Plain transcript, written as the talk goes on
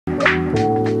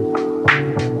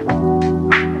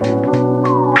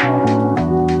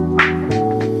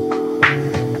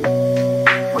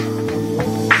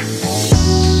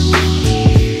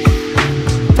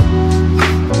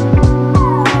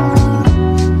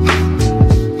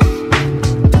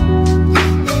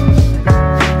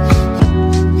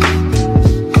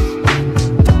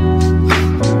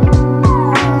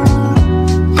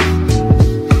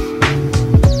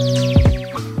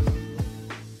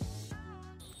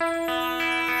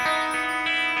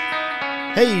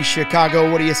Hey, Chicago,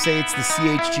 what do you say? It's the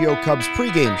CHGO Cubs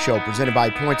Pregame Show presented by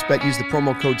PointsBet. Use the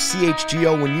promo code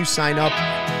CHGO when you sign up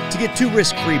to get 2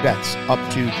 risk-free bets up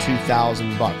to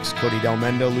 $2,000. Cody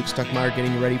Delmendo, Luke Stuckmeyer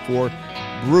getting you ready for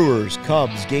Brewers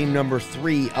Cubs game number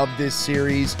 3 of this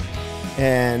series.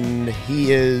 And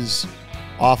he is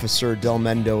Officer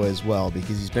Delmendo as well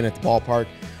because he's been at the ballpark.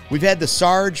 We've had the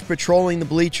Sarge patrolling the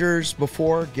bleachers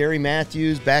before, Gary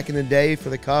Matthews back in the day for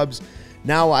the Cubs.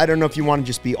 Now, I don't know if you want to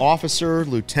just be officer,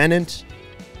 lieutenant,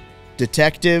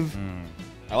 detective.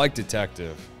 I like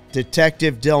detective.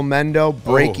 Detective Delmendo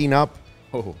breaking up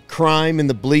crime in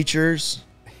the bleachers.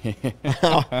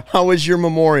 How was your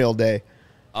Memorial Day?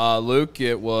 Luke,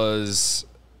 it was,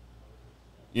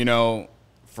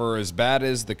 for as bad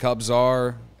as the Cubs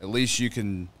are, at least you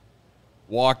can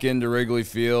walk into Wrigley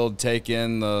Field, take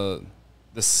in the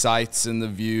sights and the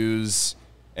views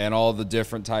and all the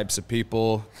different types of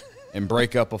people and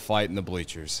break up a fight in the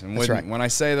bleachers. And when I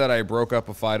say that I broke up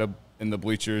a fight in the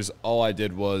bleachers, all I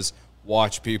did was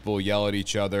watch people yell at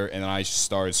each other, and I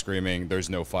started screaming, "There's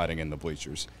no fighting in the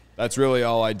bleachers." That's really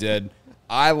all I did.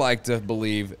 I like to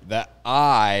believe that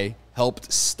I helped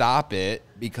stop it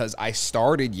because I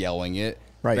started yelling it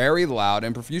very loud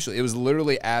and profusely. It was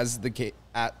literally as the game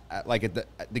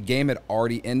had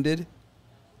already ended.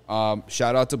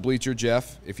 Shout out to Bleacher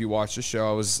Jeff. If you watched the show,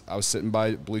 I was sitting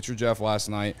by Bleacher Jeff last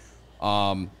night.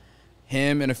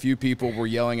 Him and a few people were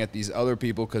yelling at these other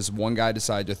people because one guy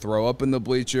decided to throw up in the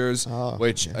bleachers,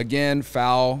 again,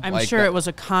 foul. I'm sure it was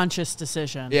a conscious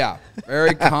decision. Yeah,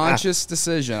 very conscious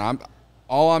decision.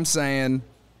 All I'm saying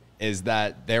is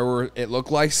that it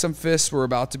looked like some fists were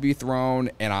about to be thrown,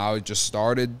 and I just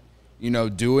started,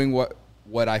 doing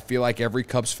what I feel like every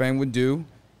Cubs fan would do,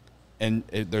 and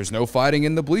there's no fighting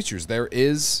in the bleachers. There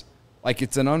is,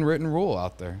 it's an unwritten rule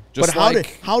out there. But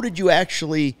how did you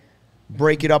actually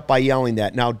break it up by yelling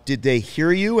that? Now, did they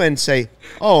hear you and say,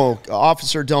 "Oh,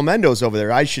 Officer Delmendo's over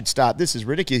there. I should stop. This is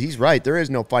ridiculous. He's right. There is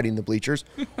no fighting in the bleachers."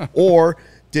 Or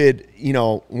did,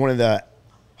 one of the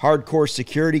hardcore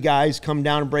security guys come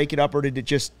down and break it up, or did it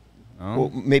just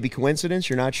maybe coincidence?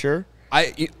 You're not sure?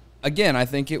 Again, I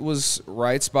think it was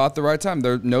right spot, the right time.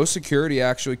 No security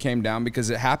actually came down because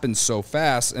it happened so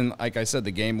fast. And like I said,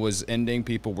 the game was ending.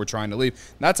 People were trying to leave.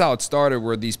 And that's how it started,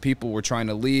 where these people were trying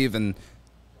to leave, and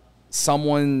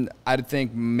someone, I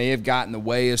think, may have gotten in the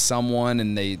way of someone,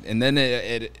 and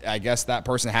then I guess that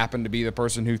person happened to be the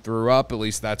person who threw up. At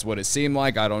least that's what it seemed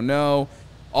like. I don't know.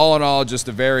 All in all, just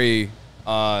a very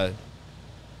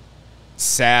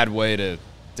sad way to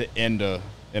end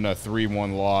in a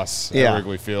 3-1 loss at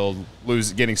Wrigley Field,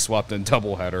 getting swept in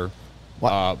doubleheader.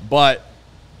 But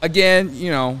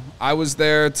again, I was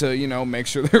there to make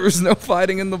sure there was no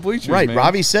fighting in the bleachers. Right, man.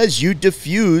 Robbie says you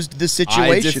diffused the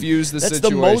situation. I diffused the That's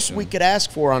situation. the most we could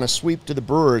ask for on a sweep to the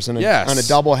Brewers and on a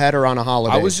doubleheader on a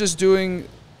holiday. I was just doing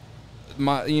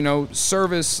my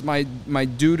service, my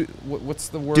due. What's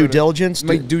the word? Due diligence.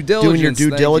 My due diligence. Doing your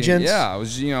due diligence. Yeah, I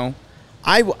was.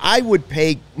 I would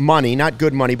pay money, not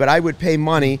good money, but I would pay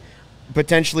money,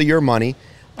 potentially your money,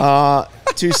 to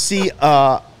see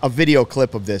a video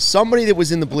clip of this. Somebody that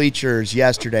was in the bleachers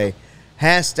yesterday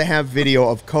has to have video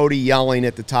of Cody yelling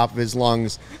at the top of his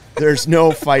lungs, "There's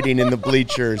no fighting in the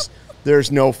bleachers.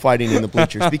 There's no fighting in the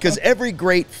bleachers." Because every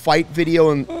great fight video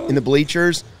in the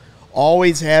bleachers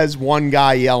always has one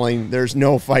guy yelling, "There's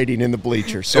no fighting in the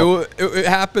bleachers." So it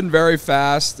happened very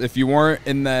fast. If you weren't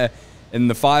in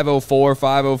the 504,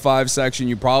 505 section,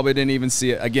 you probably didn't even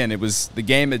see it. Again, the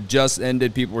game had just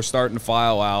ended. People were starting to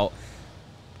file out.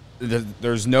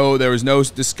 There was no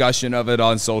discussion of it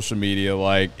on social media.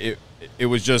 It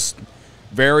was just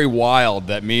very wild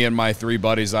that me and my 3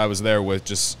 buddies I was there with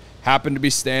just happened to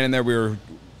be standing there.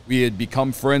 We had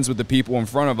become friends with the people in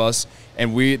front of us,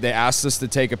 and they asked us to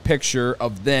take a picture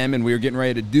of them, and we were getting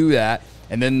ready to do that.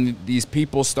 And then these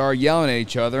people start yelling at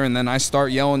each other, and then I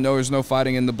start yelling, "No, there's no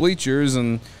fighting in the bleachers."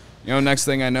 And next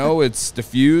thing I know, it's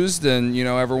diffused, and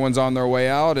everyone's on their way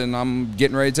out, and I'm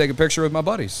getting ready to take a picture with my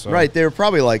buddies. So. Right, they were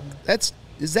probably like, "That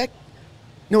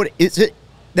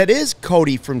is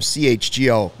Cody from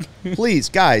CHGO. Please,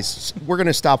 guys, we're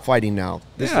gonna stop fighting now.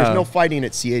 There's no fighting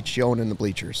at CHGO and in the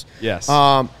bleachers." Yes.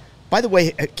 By the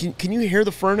way, can you hear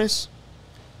the furnace?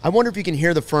 I wonder if you can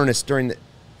hear the furnace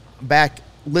back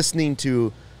listening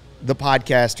to the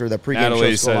podcast or the pregame show.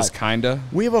 Natalie says kinda.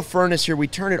 We have a furnace here. We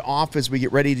turn it off as we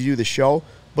get ready to do the show,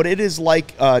 but it is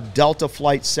like Delta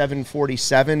Flight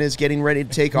 747 is getting ready to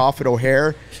take off at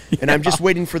O'Hare, and I'm just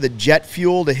waiting for the jet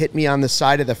fuel to hit me on the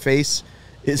side of the face.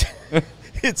 You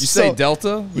say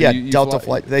Delta? Yeah, Delta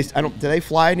Flight. Do they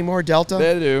fly anymore, Delta?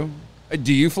 They do.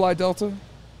 Do you fly Delta?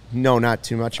 No, not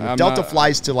too much. Delta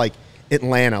flies to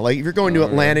Atlanta. Like if you're going to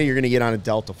Atlanta, you're going to get on a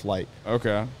Delta flight.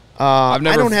 Okay. I've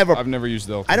never used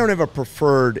Delta. I don't have a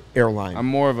preferred airline. I'm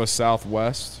more of a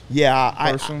Southwest. Yeah,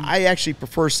 person. I actually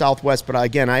prefer Southwest, but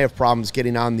again, I have problems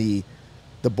getting on the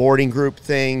boarding group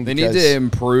thing. They need to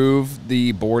improve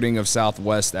the boarding of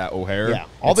Southwest at O'Hare. Yeah,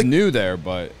 it's new there,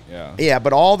 but yeah. Yeah,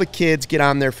 but all the kids get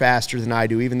on there faster than I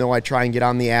do, even though I try and get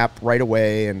on the app right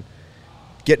away and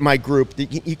get my group.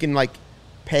 You can like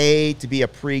pay to be a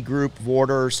pre-group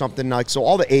voter or something like. So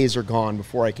all the A's are gone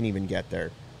before I can even get there.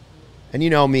 And you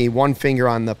know me, one finger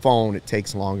on the phone, it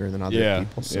takes longer than other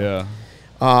people. So.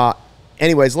 Yeah.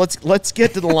 Anyways, let's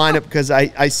get to the lineup because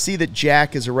I see that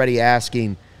Jack is already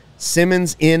asking,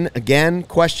 Simmons in again, ?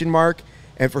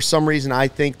 And for some reason, I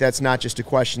think that's not just a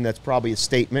question. That's probably a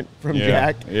statement from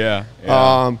Jack. Yeah.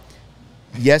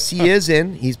 Yes, he is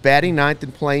in. He's batting ninth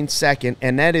and playing second.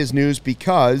 And that is news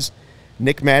because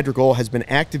Nick Madrigal has been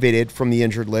activated from the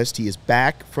injured list. He is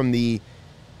back from the,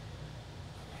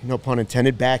 no pun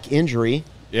intended, back injury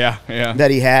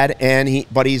that he had,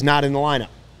 but he's not in the lineup.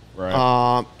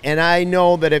 Right. And I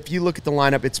know that if you look at the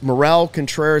lineup, it's Morel,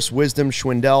 Contreras, Wisdom,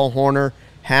 Schwindel, Horner,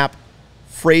 Happ,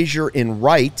 Frazier in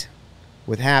right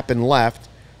with Happ in left,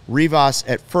 Rivas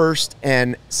at first,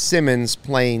 and Simmons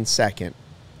playing second.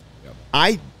 Yep.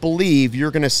 I believe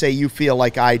you're going to say you feel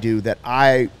like I do, that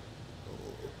I'd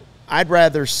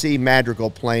rather see Madrigal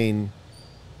playing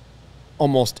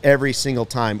almost every single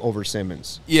time over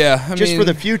Simmons. Yeah, I just mean, for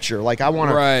the future. Like I want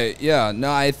to. Right. Yeah.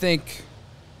 No, I think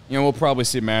we'll probably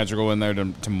see Madrigal in there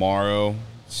tomorrow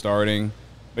starting.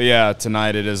 But yeah,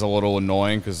 tonight it is a little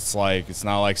annoying because it's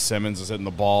not like Simmons is hitting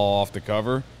the ball off the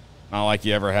cover. Not like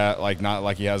he ever had, not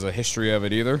like he has a history of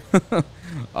it either.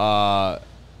 But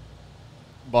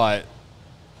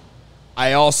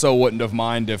I also wouldn't have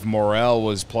minded if Morel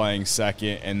was playing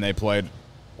second and they played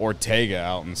Ortega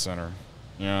out in center.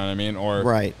 You know what I mean?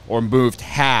 Or moved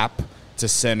Happ to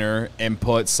center and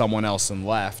put someone else in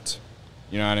left.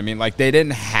 You know what I mean? Like, they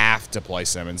didn't have to play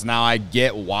Simmons. Now, I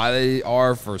get why they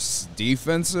are for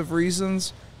defensive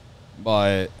reasons,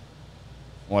 but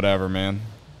whatever, man.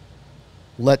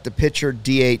 Let the pitcher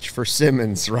DH for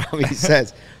Simmons, Robbie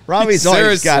says. Robbie's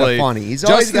always got a funny. He's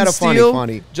always got a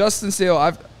funny. Justin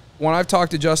Steele, when I've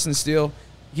talked to Justin Steele,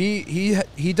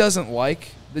 he doesn't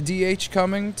like the DH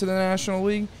coming to the National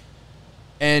League,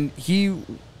 and he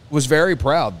was very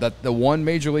proud that the one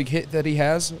major league hit that he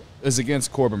has is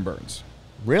against Corbin Burns.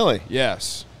 Really?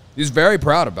 Yes. He's very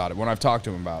proud about it when I've talked to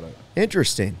him about it.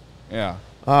 Interesting. Yeah.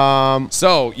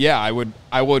 So, yeah,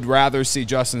 I would rather see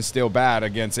Justin Steele bat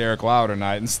against Eric Lau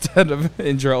tonight instead of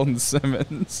Andrelton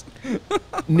Simmons.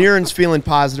 Niren's feeling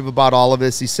positive about all of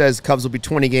this. He says Cubs will be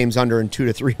 20 games under in 2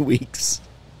 to 3 weeks.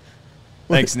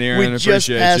 Thanks, Niren. We just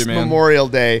passed Memorial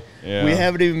Day. Yeah. We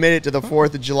haven't even made it to the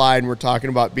 4th of July, and we're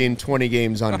talking about being 20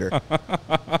 games under.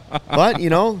 But,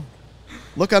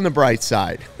 look on the bright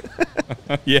side.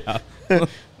 Yeah.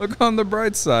 Look on the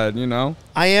bright side,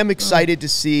 I am excited to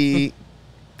see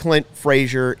Clint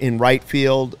Frazier in right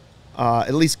field,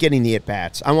 at least getting the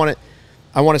at-bats. I want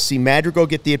to see Madrigal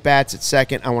get the at-bats at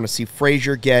second. I want to see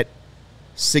Frazier get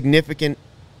significant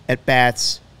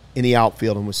at-bats in the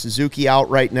outfield. And with Suzuki out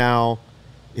right now,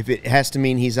 if it has to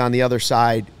mean he's on the other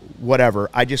side, whatever.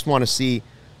 I want to see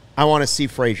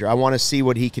Frazier. I want to see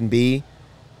what he can be.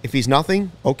 If he's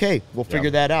nothing, okay, we'll figure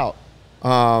that out.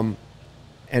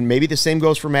 And maybe the same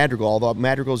goes for Madrigal, although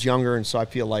Madrigal's younger, and so I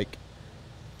feel like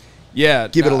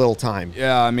give it a little time.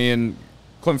 Yeah, I mean,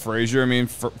 Clint Frazier,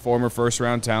 former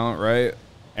first-round talent, right?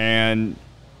 And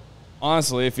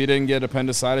honestly, if he didn't get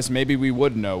appendicitis, maybe we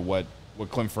would know what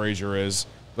Clint Frazier is.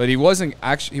 But he wasn't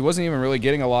even really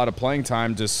getting a lot of playing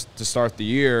time to start the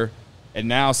year. And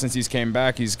now, since he's came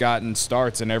back, he's gotten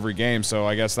starts in every game, so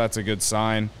I guess that's a good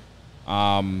sign.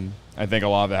 I think a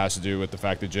lot of it has to do with the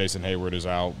fact that Jason Hayward is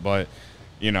out, but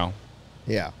yeah.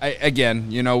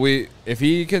 If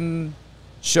he can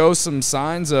show some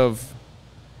signs of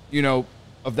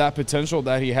that potential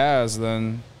that he has,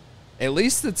 then at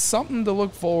least it's something to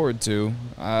look forward to.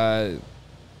 It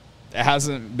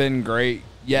hasn't been great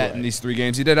yet in these 3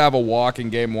 games. He did have a walk in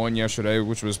Game 1 yesterday,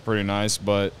 which was pretty nice,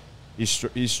 but he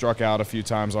struck out a few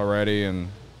times already, and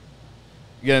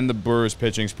again, the Brewers'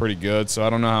 pitching's pretty good, so I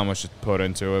don't know how much to put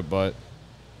into it, but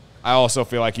I also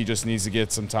feel like he just needs to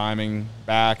get some timing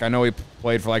back. I know he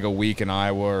played for like a week in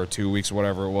Iowa or 2 weeks,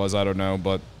 whatever it was, I don't know,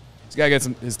 but he's got to get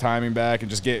his timing back and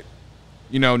just get,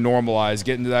 normalized,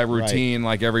 get into that routine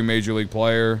like every major league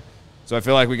player. So I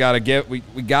feel like we got to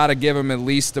give him at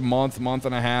least a month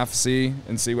and a half, see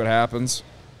what happens.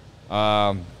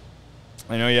 I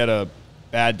know he had a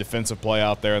bad defensive play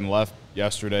out there in the left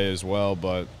yesterday as well,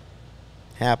 but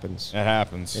Happens. It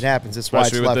happens. It happens. That's why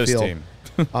it's Especially with left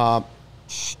this field. team.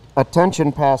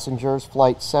 Attention passengers,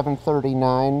 flight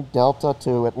 739 Delta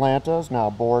to Atlanta is now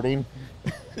boarding.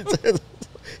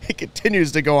 It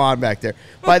continues to go on back there.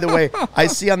 By the way, I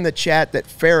see on the chat that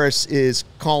Ferris is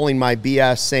calling my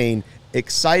BS saying,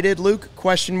 excited, Luke,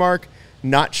 question mark.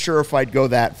 Not sure if I'd go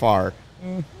that far.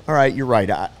 All right, you're right.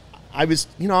 I was,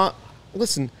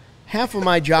 listen, half of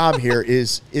my job here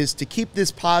is to keep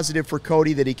this positive for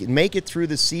Cody, that he can make it through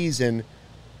the season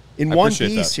in one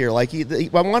piece here. Like, I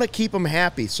want to keep him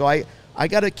happy. So I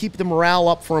got to keep the morale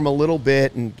up for him a little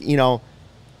bit and,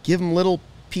 give him little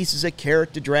pieces of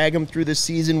carrot to drag him through the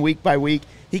season week by week.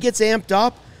 He gets amped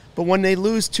up, but when they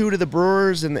lose 2 to the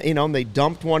Brewers and, they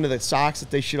dumped one to the Sox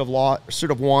that they should have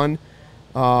won.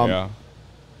 Yeah.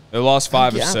 They lost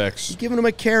 5 of 6. I'm giving him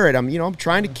a carrot. I'm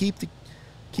trying to keep the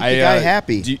guy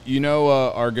happy. Do you know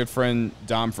our good friend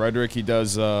Dom Frederick? He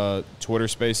does Twitter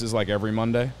Spaces like every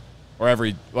Monday, or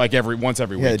once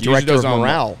every week. The director of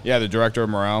Morel. The director of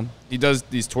Morel. He does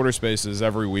these Twitter Spaces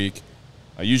every week,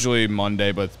 usually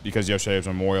Monday, but because yesterday was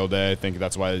Memorial Day, I think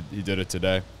that's why he did it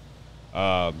today.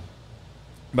 But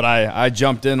I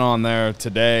jumped in on there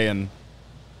today, and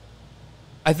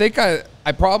I think I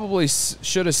probably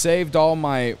should have saved all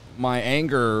my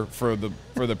anger for the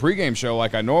pregame show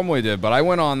like I normally did, but I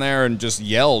went on there and just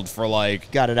yelled for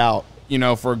got it out.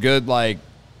 For a good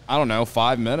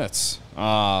 5 minutes.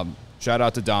 Shout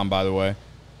out to Dom, by the way.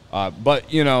 But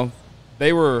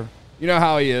they were,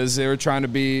 how he is. They were trying to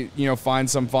be, find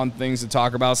some fun things to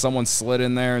talk about. Someone slid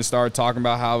in there and started talking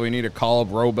about how we need to call up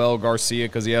Robel Garcia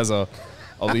because he has an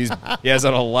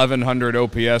 1100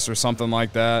 OPS or something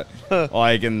like that.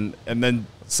 And then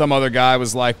some other guy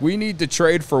was like, we need to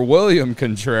trade for Willson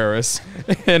Contreras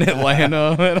in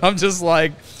Atlanta. And I'm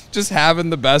just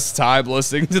having the best time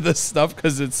listening to this stuff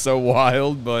because it's so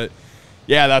wild. But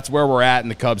yeah, that's where we're at in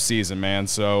the Cubs season, man.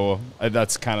 So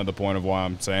that's kind of the point of why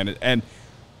I'm saying it. And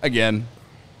again,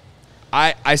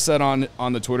 I said on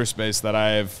the Twitter space that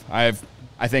I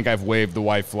think I've waved the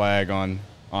white flag on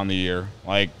the year.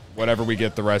 Whatever we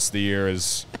get the rest of the year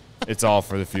it's all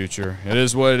for the future. It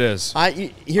is what it is.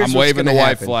 I'm waving the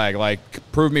white flag.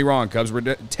 Prove me wrong, Cubs. We're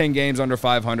 10 games under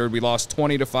 500. We lost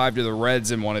 20-5 to the Reds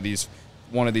in one of these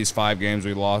 5 games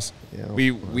we lost. Yeah,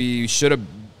 we should have,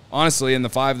 honestly, in the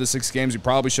 5 of the 6 games, we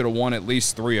probably should have won at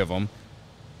least 3 of them.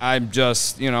 I'm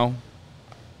just,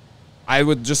 I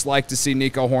would just like to see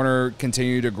Nico Horner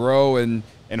continue to grow and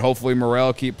hopefully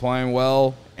Morel keep playing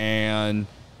well, and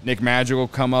Nick Madrigal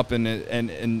come up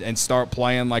and start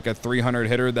playing like a 300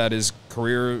 hitter that his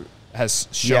career has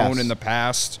shown in the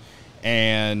past.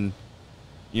 And,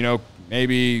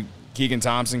 maybe Keegan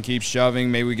Thompson keeps shoving.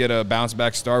 Maybe we get a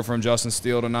bounce-back start from Justin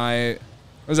Steele tonight.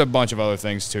 There's a bunch of other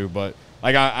things too. But,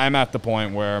 I'm at the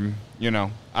point where,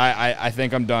 I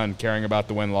think I'm done caring about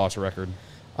the win-loss record.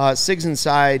 Sigs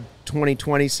Inside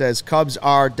 2020 says Cubs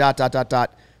are ...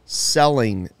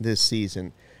 selling this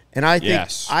season. And I think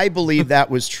I believe that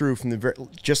was true from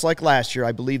just like last year.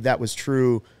 I believe that was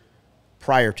true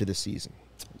prior to the season.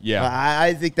 Yeah,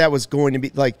 I think that was going to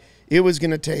be it was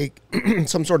going to take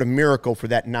some sort of miracle for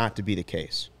that not to be the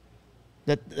case.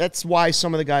 That's why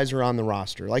some of the guys are on the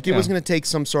roster. It was going to take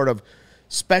some sort of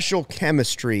special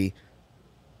chemistry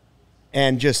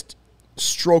and just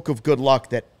stroke of good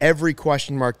luck that every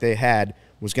question mark they had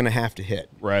was going to have to hit.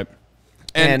 Right.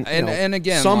 And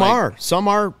again, some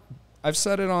are. I've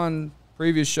said it on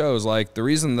previous shows. The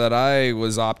reason that I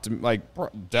was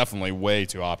definitely way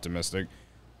too optimistic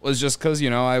was just because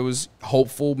I was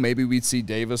hopeful maybe we'd see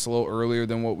Davis a little earlier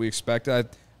than what we expected.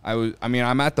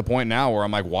 I'm at the point now where I'm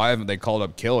like, why haven't they called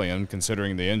up Killian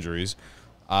considering the injuries?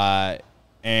 I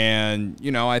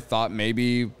thought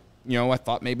maybe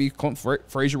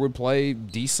Frazier would play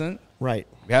decent. Right.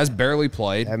 He has barely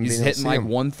played. He's hitting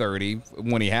 130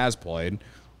 when he has played.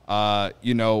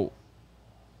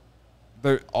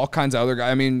 There are all kinds of other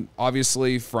guys.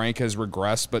 Obviously Frank has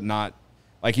regressed, but not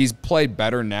he's played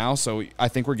better now. So I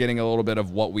think we're getting a little bit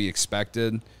of what we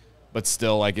expected, but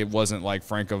still it wasn't like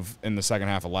Frank in the second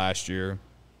half of last year.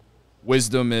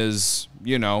 Wisdom is,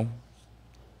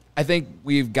 I think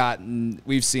we've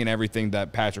seen everything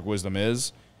that Patrick Wisdom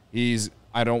is.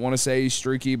 I don't want to say he's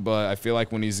streaky, but I feel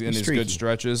like when he's in his good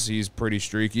stretches, he's pretty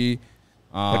streaky.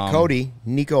 But Cody,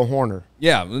 Nico Horner.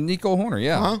 Yeah, Nico Horner,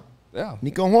 yeah. Uh-huh. Yeah.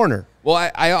 Nico Horner.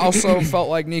 Well, I also felt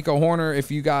like Nico Horner, if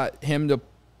you got him to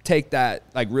take that,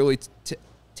 really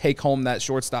take home that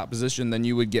shortstop position, then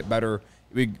you would get better.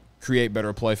 You would create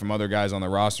better play from other guys on the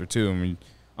roster, too.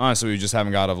 Honestly, we just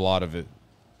haven't got a lot of it.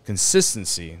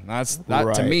 consistency.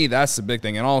 That to me, that's the big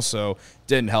thing. And also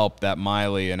didn't help that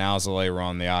Miley and Alzolay were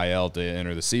on the IL to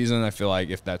enter the season. I feel like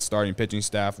if that starting pitching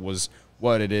staff was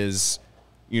what it is,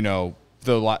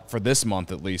 for this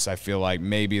month at least, I feel like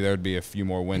maybe there would be a few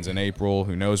more wins in April.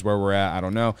 Who knows where we're at? I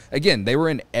don't know. Again, they were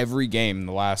in every game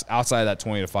outside of that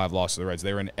 20-5 loss to the Reds.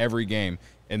 They were in every game,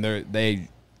 and they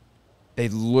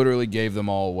literally gave them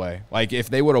all away. Like, if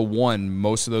they would have won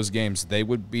most of those games, they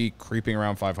would be creeping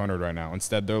around 500 right now.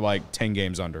 Instead, they're like 10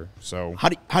 games under. So how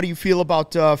do you feel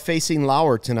about facing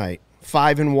Lauer tonight?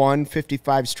 5-1,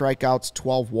 55 strikeouts,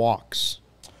 12 walks.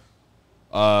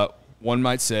 One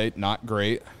might say not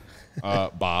great,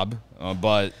 Bob,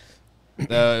 but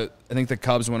I think the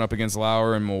Cubs went up against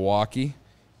Lauer in Milwaukee,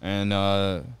 and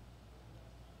that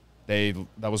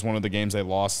was one of the games they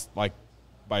lost by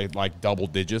double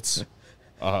digits.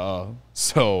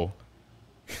 So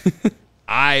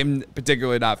I'm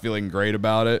particularly not feeling great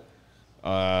about it.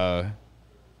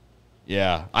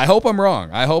 Yeah, I hope I'm wrong.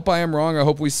 I hope I am wrong. I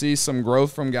hope we see some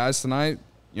growth from guys tonight.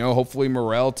 Hopefully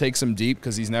Morel takes him deep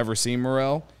because he's never seen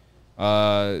Morel.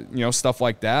 Stuff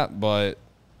like that. But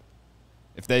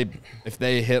if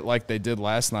they hit like they did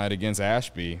last night against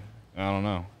Ashby, I don't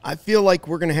know. I feel like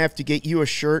we're going to have to get you a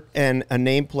shirt and a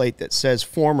nameplate that says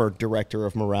former director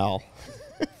of morale.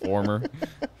 Former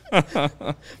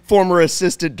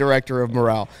assistant director of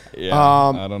morale. Yeah,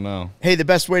 I don't know. Hey, the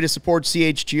best way to support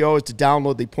CHGO is to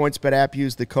download the PointsBet app.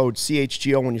 Use the code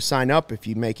CHGO when you sign up. If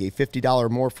you make a $50 or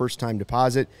more first-time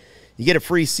deposit, you get a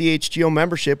free CHGO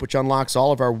membership, which unlocks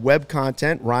all of our web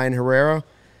content. Ryan Herrera,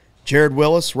 Jared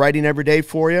Willis writing every day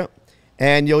for you.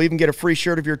 And you'll even get a free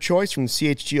shirt of your choice from the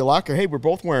CHGO locker. Hey, we're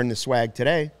both wearing the swag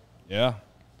today. Yeah.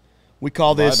 We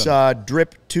call this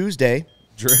Drip Tuesday.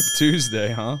 Drip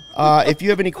Tuesday, huh? If you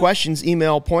have any questions,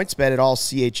 email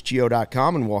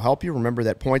pointsbet@allchgo.com and we'll help you. Remember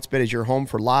that PointsBet is your home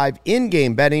for live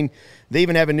in-game betting. They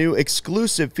even have a new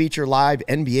exclusive feature, live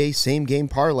NBA same-game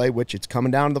parlay, which it's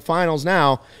coming down to the finals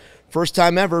now. First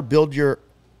time ever, build your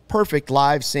perfect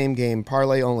live same-game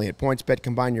parlay only at PointsBet.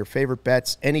 Combine your favorite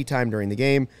bets anytime during the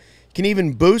game. You can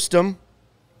even boost them,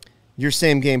 your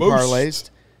same-game parlays.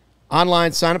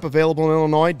 Online sign-up available in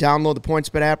Illinois. Download the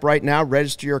PointsBet app right now.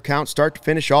 Register your account start to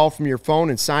finish all from your phone,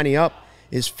 and signing up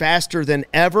is faster than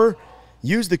ever.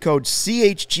 Use the code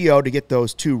CHGO to get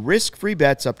those 2 risk-free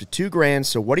bets up to $2,000.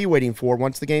 So what are you waiting for?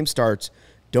 Once the game starts,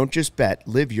 don't just bet.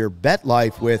 Live your bet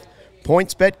life with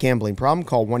PointsBet. Gambling problem?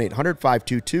 Call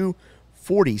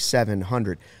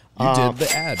 1-800-522-4700. You did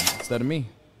the ad instead of me.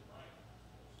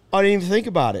 I didn't even think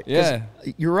about it. Yeah.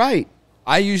 You're right.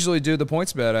 I usually do the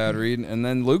PointsBet ad read, and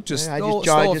then Luke just stole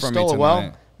it from me tonight.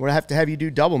 Well, we're going to have you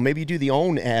do double. Maybe you do the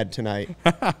own ad tonight.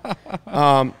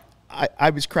 I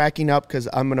was cracking up because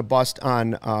I'm going to bust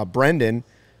on Brendan.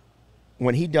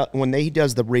 When he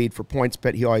does the read for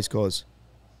PointsBet, he always goes,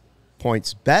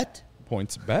 PointsBet?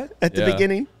 PointsBet? At the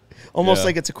beginning. Almost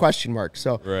like it's a question mark.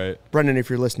 So, right. Brendan, if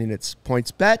you're listening, it's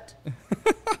PointsBet.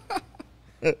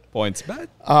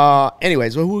 PointsBet?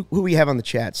 Anyways, who we have on the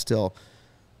chat still?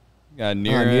 Got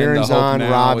Nieren's on,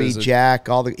 Robbie, Jack.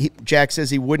 Jack says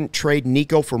he wouldn't trade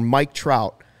Nico for Mike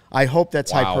Trout. I hope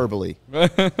that's hyperbole.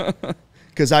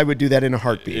 Because I would do that in a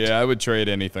heartbeat. Yeah, I would trade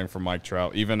anything for Mike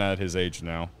Trout, even at his age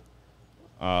now.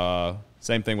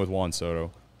 Same thing with Juan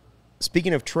Soto.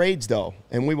 Speaking of trades, though,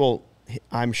 and we will,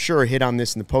 I'm sure, hit on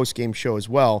this in the postgame show as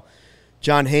well,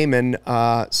 John Heyman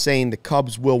saying the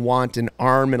Cubs will want an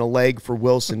arm and a leg for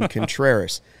Willson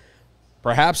Contreras.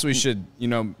 Perhaps we should,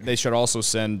 they should also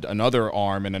send another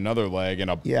arm and another leg and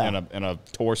a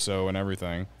torso and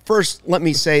everything. First, let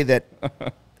me say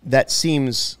that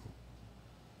seems,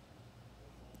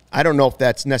 I don't know if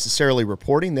that's necessarily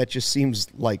reporting. That just seems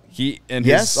like,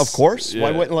 yes, of course. Yeah. Why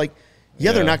wouldn't,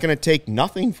 they're not going to take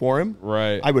nothing for him.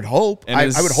 Right. I would hope. I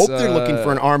would hope they're looking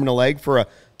for an arm and a leg for a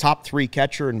top 3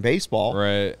 catcher in baseball.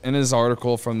 Right. In his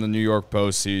article from the New York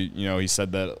Post, he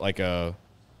said that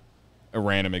a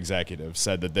random executive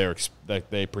said that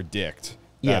they predict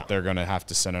that they're going to have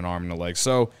to send an arm and a leg.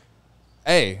 So,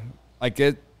 I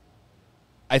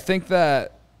think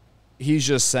that he's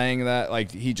just saying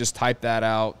that, he just typed that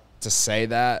out to say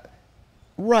that.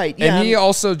 Right. Yeah. And he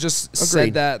also just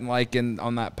said that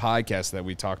on that podcast that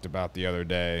we talked about the other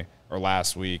day or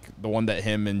last week, the one that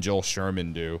him and Joel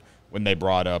Sherman do when they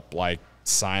brought up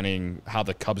signing how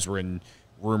the Cubs were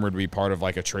rumored to be part of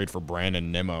a trade for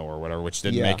Brandon Nimmo or whatever, which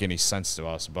didn't make any sense to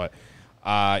us. But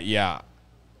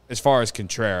as far as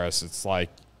Contreras, it's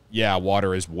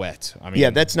water is wet. I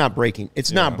mean, that's not breaking.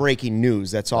 It's not breaking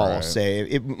news. That's all I'll say.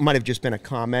 It might have just been a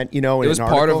comment, in it was an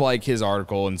part article. of his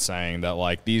article and saying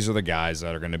that these are the guys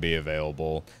that are going to be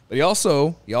available. But he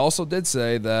also did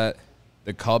say that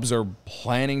the Cubs are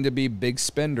planning to be big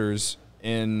spenders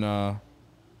in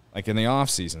like in the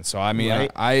offseason. So I mean,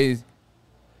 Right.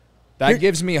 That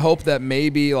gives me hope that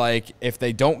maybe, like, if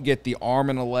they don't get the arm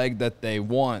and a leg that they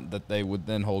want, that they would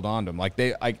then hold on to them. Like,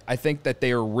 I think that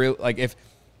they are real. Like, if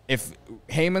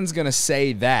Heyman's gonna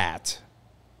say that,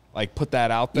 like, put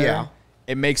that out there, Yeah.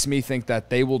 it makes me think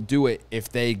that they will do it if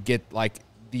they get like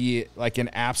an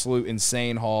absolute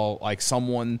insane haul, like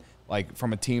someone like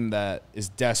from a team that is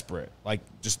desperate, like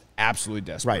just absolutely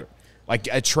desperate, Right. like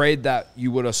a trade that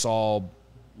you would have saw,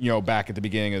 back at the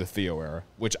beginning of the Theo era,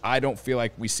 which I don't feel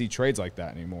like we see trades like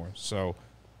that anymore. So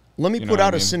let me put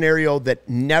out a scenario that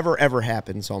never, ever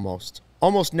happens almost.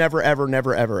 Almost never, ever,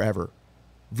 never, ever, ever.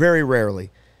 Very rarely.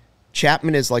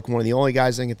 Chapman is like one of the only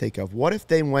guys I can think of. What if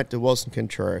they went to Willson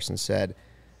Contreras and said,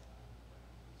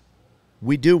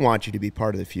 we do want you to be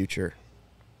part of the future.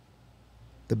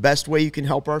 The best way you can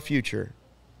help our future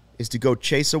is to go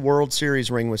chase a World Series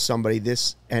ring with somebody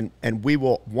and we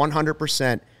will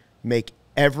 100% make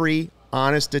every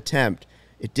honest attempt.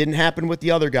 It didn't happen with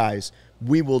the other guys.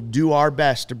 We will do our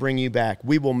best to bring you back.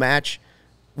 We will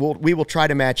try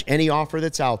to match any offer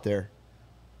that's out there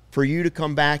for you to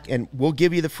come back, and we'll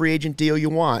give you the free agent deal you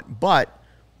want. But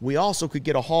we also could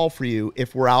get a haul for you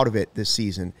if we're out of it this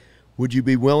season. Would you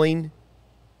be willing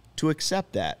to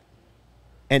accept that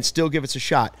and still give us a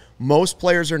shot? Most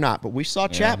players are not, but we saw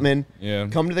Chapman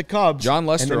come to the Cubs. John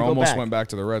Lester almost back. went back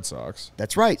to the Red Sox.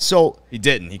 That's right. So he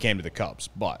didn't. He came to the Cubs,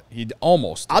 but he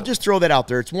almost did. I'll just throw that out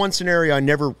there. It's one scenario I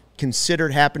never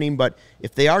considered happening, but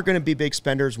if they are going to be big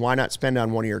spenders, why not spend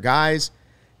on one of your guys?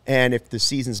 And if the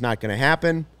season's not going to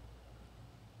happen,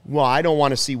 well, I don't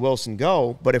want to see Willson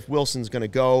go, but if Wilson's going to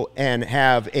go and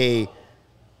have a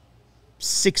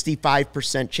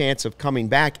 65% chance of coming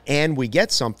back and we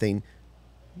get something,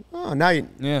 now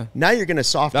you're going to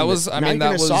soften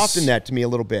soften that to me a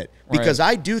little bit. Because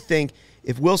I do think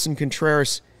if Willson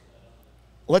Contreras,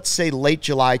 let's say late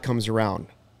July comes around,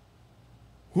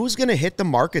 who's going to hit the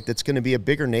market that's going to be a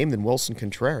bigger name than Willson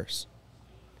Contreras?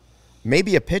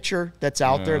 Maybe a pitcher that's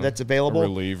out there that's available. A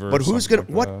reliever, but who's going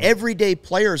to, like what everyday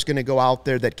player is going to go out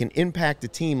there that can impact a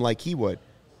team like he would?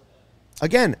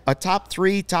 Again, a top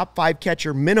 3, top 5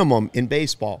 catcher minimum in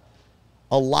baseball.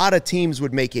 A lot of teams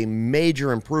would make a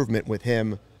major improvement with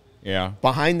him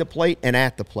behind the plate and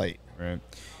at the plate. Right.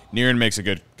 Niren makes a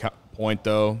good point,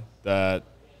 though, that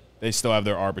they still have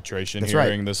their arbitration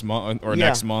hearing this month or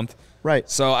next month. Right.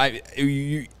 So I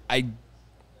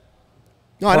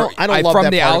don't love from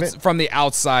that the part of it. From the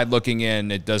outside looking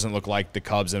in, it doesn't look like the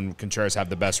Cubs and Contreras have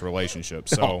the best relationship.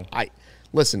 So I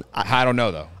don't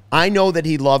know, though. I know that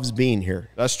he loves being here.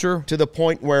 That's true. To the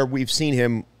point where we've seen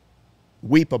him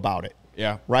weep about it.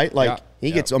 Yeah. Right? Like,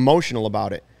 he gets emotional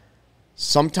about it.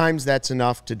 Sometimes that's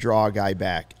enough to draw a guy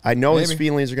back. I know his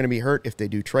feelings are going to be hurt if they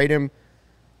do trade him.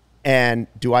 And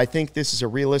do I think this is a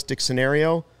realistic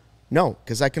scenario? No,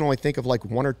 because I can only think of like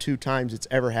 1 or 2 times it's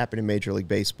ever happened in Major League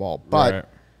Baseball. But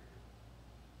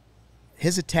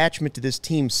his attachment to this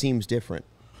team seems different.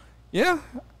 Yeah.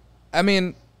 I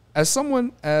mean, as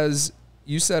someone, as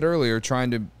you said earlier,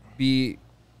 trying to be,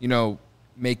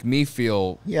 make me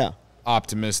feel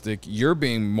optimistic, you're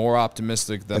being more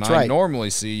optimistic than I normally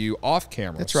see you off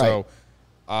camera. That's right. So,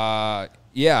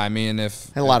 I mean, if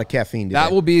had a lot of caffeine today.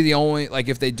 That will be the only, like,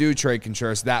 if they do trade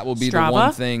Contreras, that will be the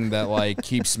one thing that, like,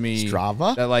 keeps me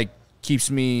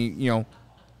keeps me, a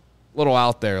little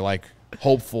out there, like,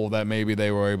 hopeful that maybe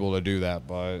they were able to do that.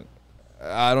 But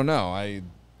I don't know.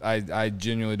 I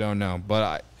genuinely don't know.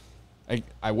 But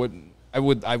I would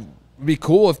be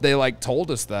cool if they, like, told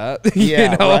us that.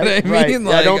 Yeah, what I mean? Right.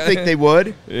 Like, I don't think they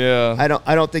would. Yeah.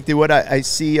 I don't think they would. I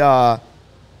see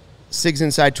Sigs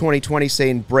Inside 2020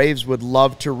 saying Braves would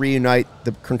love to reunite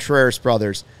the Contreras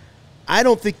brothers. I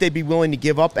don't think they'd be willing to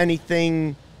give up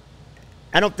anything.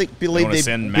 I don't believe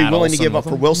they'd be willing to give up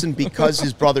for Willson because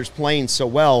his brother's playing so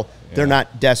well. They're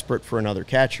not desperate for another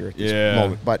catcher at this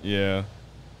moment. But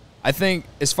I think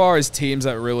as far as teams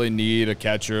that really need a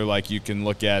catcher, like, you can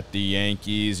look at the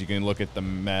Yankees, you can look at the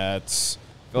Mets.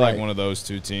 I feel like one of those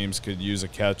 2 teams could use a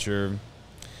catcher.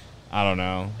 I don't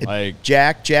know. Like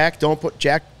Jack, don't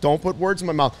put words in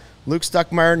my mouth. Luke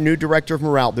Stuckmeyer, new director of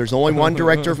Morel. There's only one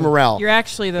director of Morel. You're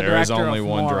actually the director of There is only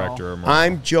one Morel. director of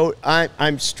Morel.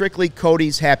 I'm strictly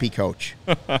Cody's happy coach.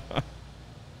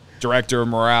 Director of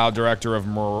Morale, director of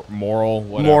Moral,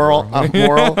 whatever.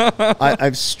 Moral.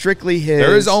 I'm strictly his.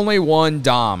 There is only one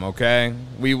Dom, okay?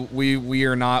 We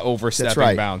are not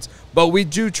overstepping bounds. But we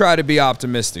do try to be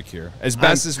optimistic here, as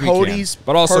best as we Cody's can.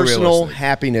 But also personal realistic.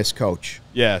 happiness coach.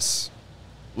 Yes.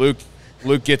 Luke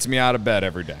gets me out of bed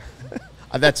every day.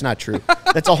 That's not true.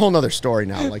 That's a whole nother story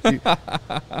now. Like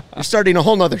you're starting a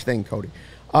whole nother thing, Cody.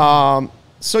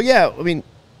 So yeah, I mean,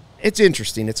 it's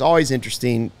interesting. It's always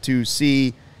interesting to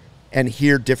see and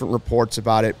hear different reports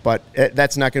about it, but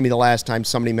that's not going to be the last time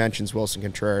somebody mentions Willson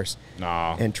Contreras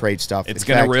and trade stuff. It's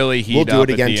going to really heat up. We'll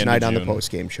do it again tonight on the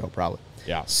post-game show, probably.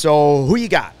 Yeah. So who you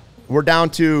got? We're down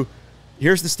to,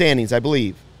 here's the standings, I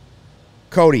believe.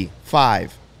 Cody,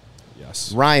 5.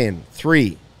 Yes. Ryan,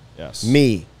 3. Yes.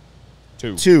 Me,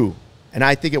 2. And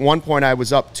I think at one point I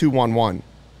was up 2-1-1.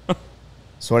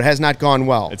 So it has not gone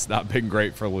well. It's not been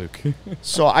great for Luke.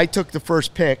 So I took the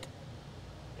first pick,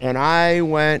 and I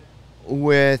went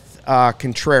with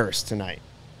Contreras tonight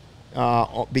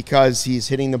because he's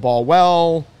hitting the ball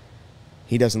well.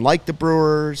 He doesn't like the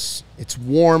Brewers. It's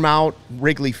warm out,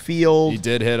 Wrigley Field. He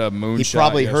did hit a moonshot. He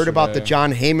probably heard about the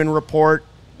John Heyman report.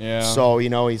 Yeah. So, you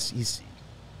know, he's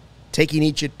taking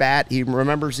each at bat. He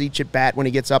remembers each at bat when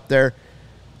he gets up there.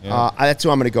 Yeah. That's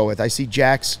who I'm going to go with. I see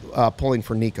Jack's pulling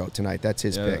for Nico tonight. That's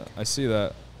his pick. I see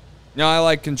that. No, I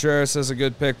like Contreras as a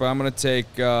good pick, but I'm going to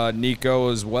take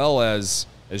Nico as well as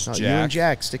Jack. You and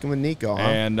Jack sticking with Nico, huh?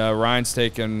 And Ryan's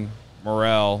taking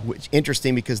Morel. Which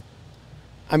interesting because,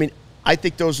 I mean, I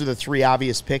think those are the 3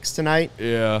 obvious picks tonight.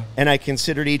 Yeah. And I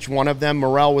considered each one of them.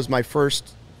 Morel was my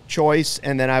first choice,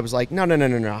 and then I was like, no.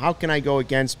 How can I go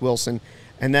against Willson?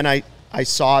 And then I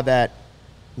saw that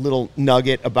little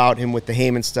nugget about him with the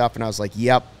Heyman stuff, and I was like,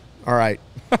 yep, all right.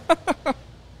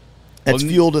 That's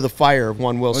fuel to the fire of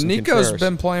one Willson Nico's Contreras.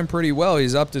 been playing pretty well.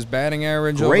 He's upped his batting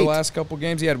average over the last couple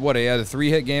games. He had a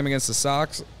 3-hit game against the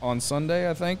Sox on Sunday,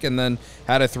 I think, and then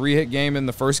had a 3-hit game in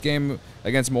the first game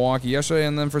against Milwaukee yesterday.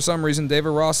 And then for some reason, David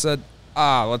Ross said,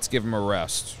 let's give him a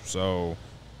rest. So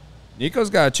Nico's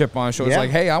got a chip on his shoulder. He's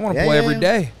like, hey, I want to play every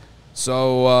day.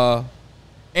 So,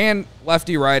 and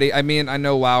lefty-righty. I mean, I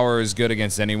know Lauer is good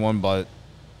against anyone, but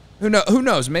who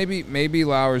knows? Maybe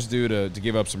Lauer's due to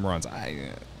give up some runs.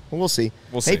 Well, we'll see.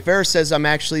 We'll see. Hey, Ferris says I'm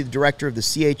actually the director of the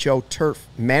CHO Turf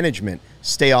Management.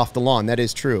 Stay off the lawn. That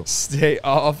is true. Stay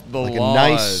off the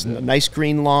lawn. A nice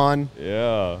green lawn.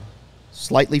 Yeah.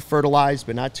 Slightly fertilized,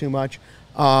 but not too much.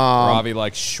 Robbie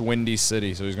likes Schwindy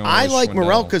City, so he's going to I like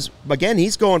Morel because, again,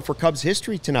 he's going for Cubs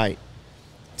history tonight.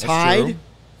 Tied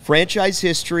franchise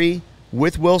history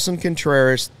with Willson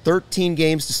Contreras, 13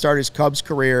 games to start his Cubs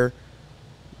career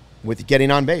with getting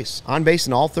on base. On base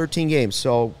in all 13 games.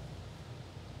 So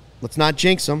let's not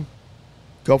jinx him.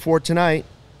 Go for it tonight.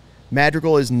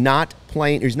 Madrigal is not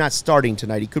playing. He's not starting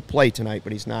tonight. He could play tonight,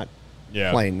 but he's not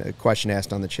playing. The question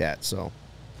asked on the chat. So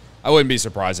I wouldn't be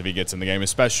surprised if he gets in the game,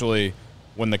 especially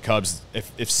when the Cubs,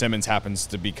 if Simmons happens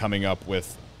to be coming up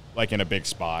with, like, in a big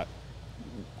spot.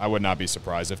 I would not be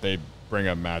surprised if they bring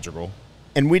up Madrigal.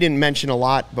 And we didn't mention a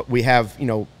lot, but we have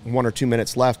 1 or 2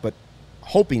 minutes left. But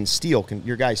hoping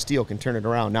your guy Steele can turn it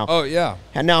around now. Oh yeah.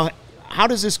 And now, how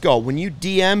does this go? When you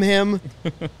DM him,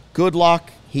 good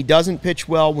luck. He doesn't pitch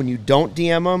well. When you don't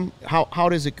DM him, how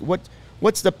does it?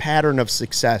 What's the pattern of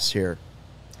success here?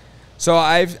 So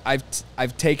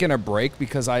I've taken a break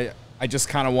because I just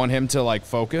kind of want him to, like,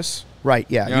 focus. Right.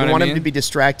 Yeah. You want him to be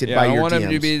distracted by your DMs. I want him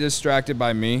to be distracted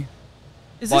by me.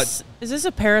 Is this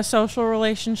a parasocial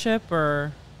relationship,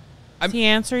 or does he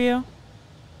answer you?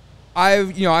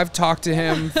 I've talked to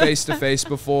him face to face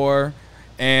before,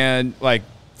 and like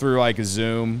through like a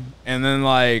Zoom, and then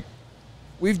like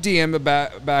we've DM'd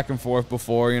back and forth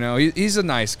before. He's a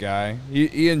nice guy.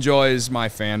 He enjoys my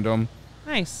fandom.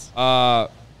 Nice.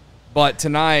 But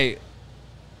tonight,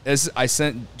 I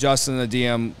sent Justin a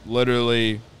DM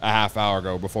literally a half hour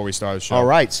ago before we started the show. All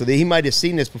right, so he might have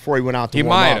seen this before he went out to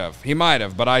warm up. He might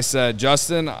have. But I said,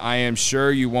 Justin, I am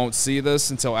sure you won't see this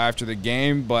until after the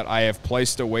game, but I have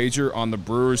placed a wager on the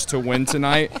Brewers to win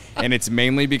tonight, and it's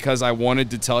mainly because I wanted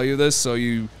to tell you this so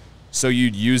you'd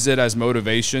use it as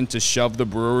motivation to shove the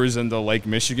Brewers into Lake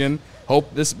Michigan.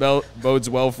 Hope this bodes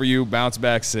well for you, Bounce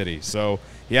Back City. So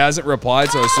he hasn't replied,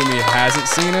 so I assume he hasn't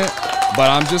seen it. But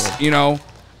I'm just,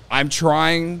 I'm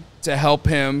trying to help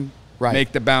him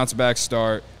make the bounce back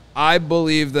start. I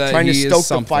believe that trying he to is stoke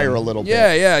something. the fire a little bit.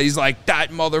 Yeah. He's like, that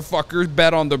motherfucker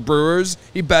bet on the Brewers.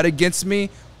 He bet against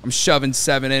me. I'm shoving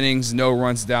 7 innings, no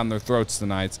runs down their throats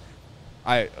tonight.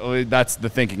 That's the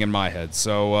thinking in my head.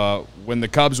 So when the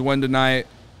Cubs win tonight,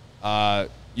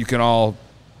 you can all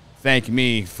thank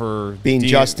me for being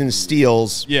Justin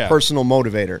Steele's personal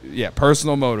motivator. Yeah,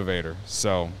 personal motivator.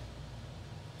 So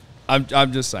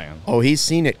I'm just saying. Oh, he's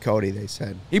seen it, Cody, they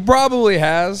said. He probably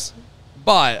has,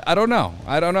 but I don't know.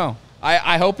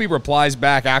 I hope he replies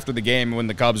back after the game when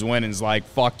the Cubs win and is like,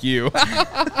 fuck you.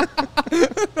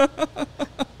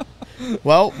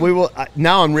 Well, we will.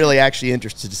 Now I'm really actually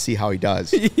interested to see how he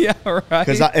does. Yeah,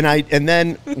 right. And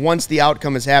then once the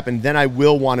outcome has happened, then I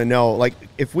will want to know. Like,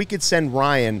 if we could send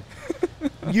Ryan,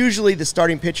 usually the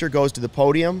starting pitcher goes to the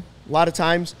podium a lot of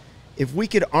times. If we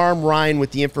could arm Ryan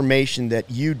with the information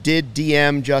that you did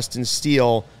DM Justin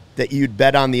Steele, that you'd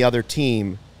bet on the other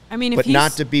team, I mean, but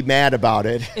not to be mad about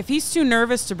it. If he's too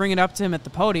nervous to bring it up to him at the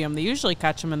podium, they usually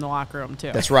catch him in the locker room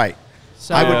too. That's right.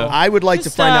 So I would like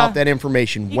to find out that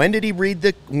information. When did he read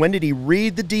the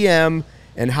DM,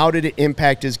 and how did it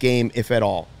impact his game, if at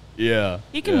all? Yeah.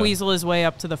 He can weasel his way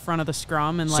up to the front of the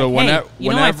scrum and so hey,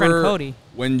 you know my friend Cody.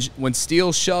 When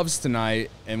Steele shoves tonight,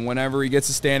 and whenever he gets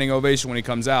a standing ovation when he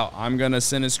comes out, I'm gonna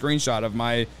send a screenshot of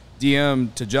my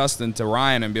DM to Justin, to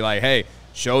Ryan, and be like, hey,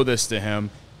 show this to him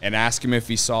and ask him if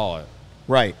he saw it.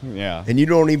 Right. Yeah. And you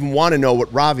don't even want to know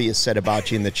what Ravi has said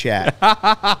about you in the chat.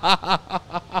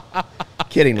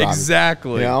 Kidding, Ravi.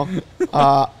 Exactly. You know?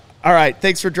 All right.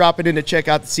 Thanks for dropping in to check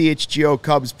out the CHGO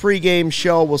Cubs pregame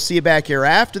show. We'll see you back here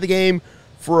after the game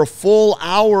for a full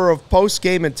hour of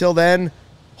postgame. Until then,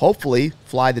 hopefully,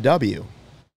 fly the W.